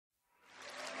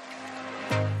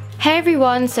Hey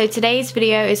everyone, so today's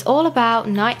video is all about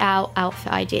night out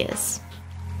outfit ideas.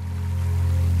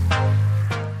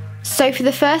 So for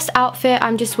the first outfit,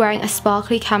 I'm just wearing a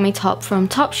sparkly cami top from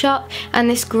Topshop and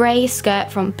this grey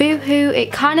skirt from Boohoo.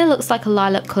 It kind of looks like a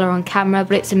lilac colour on camera,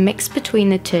 but it's a mix between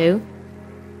the two.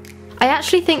 I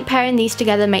actually think pairing these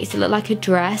together makes it look like a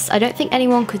dress. I don't think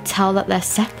anyone could tell that they're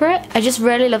separate. I just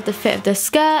really love the fit of the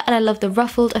skirt and I love the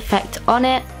ruffled effect on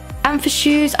it. And for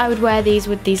shoes, I would wear these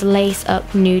with these lace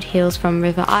up nude heels from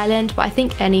River Island, but I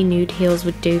think any nude heels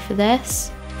would do for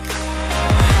this.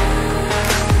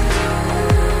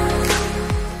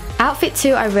 Outfit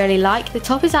 2 I really like. The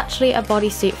top is actually a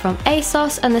bodysuit from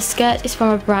ASOS and the skirt is from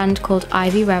a brand called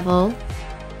Ivy Revel.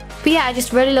 But yeah, I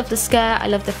just really love the skirt. I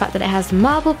love the fact that it has the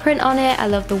marble print on it. I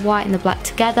love the white and the black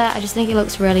together. I just think it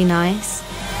looks really nice.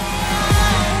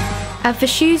 And for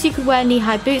shoes, you could wear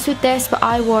knee-high boots with this, but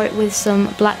I wore it with some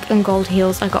black and gold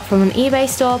heels I got from an eBay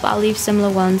store, but I'll leave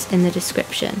similar ones in the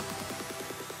description.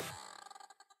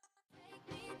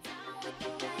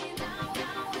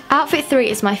 Outfit 3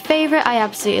 is my favourite, I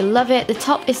absolutely love it. The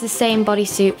top is the same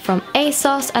bodysuit from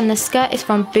ASOS and the skirt is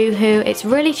from Boohoo. It's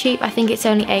really cheap, I think it's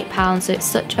only £8, so it's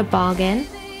such a bargain.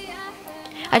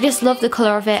 I just love the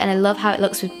colour of it and I love how it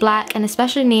looks with black, and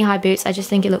especially knee-high boots, I just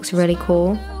think it looks really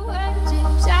cool.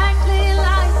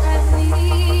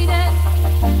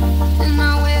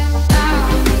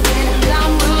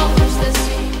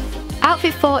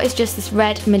 Outfit 4 is just this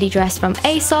red midi dress from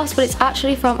ASOS, but it's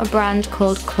actually from a brand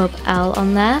called Club L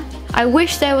on there. I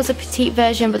wish there was a petite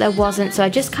version, but there wasn't, so I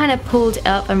just kind of pulled it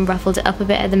up and ruffled it up a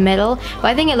bit at the middle, but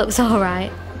I think it looks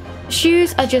alright.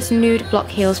 Shoes are just nude block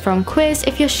heels from Quiz.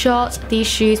 If you're short, these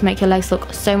shoes make your legs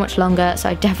look so much longer, so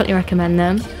I definitely recommend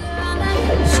them.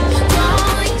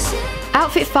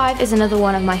 Outfit 5 is another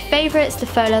one of my favourites. The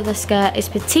faux leather skirt is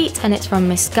petite and it's from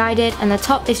Missguided, and the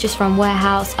top is just from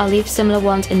Warehouse. I'll leave similar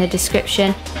ones in the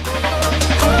description.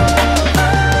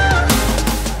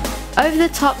 Over the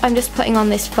top, I'm just putting on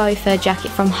this faux fur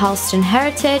jacket from Halston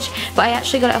Heritage, but I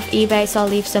actually got it off eBay, so I'll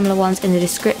leave similar ones in the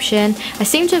description. I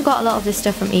seem to have got a lot of this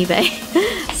stuff from eBay.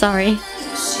 Sorry.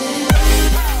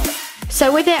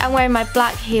 So with it, I'm wearing my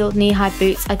black heeled knee-high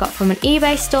boots I got from an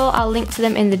eBay store. I'll link to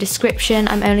them in the description.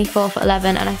 I'm only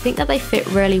 4'11" and I think that they fit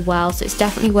really well, so it's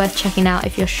definitely worth checking out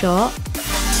if you're short.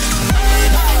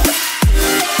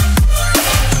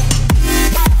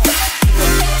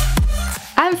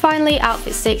 And finally,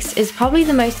 outfit 6 is probably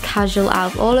the most casual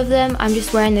out of all of them. I'm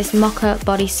just wearing this mocha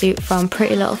bodysuit from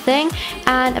Pretty Little Thing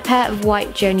and a pair of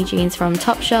white Joni jeans from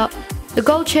Topshop. The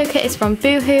gold choker is from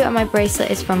Boohoo and my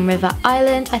bracelet is from River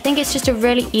Island. I think it's just a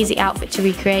really easy outfit to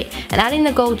recreate, and adding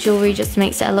the gold jewellery just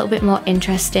makes it a little bit more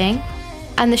interesting.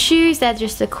 And the shoes, they're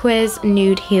just the Quiz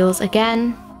nude heels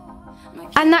again.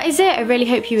 And that is it. I really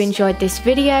hope you enjoyed this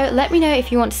video. Let me know if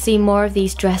you want to see more of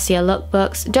these dressier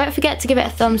lookbooks. Don't forget to give it a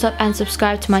thumbs up and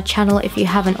subscribe to my channel if you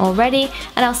haven't already.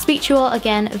 And I'll speak to you all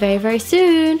again very, very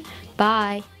soon.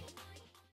 Bye.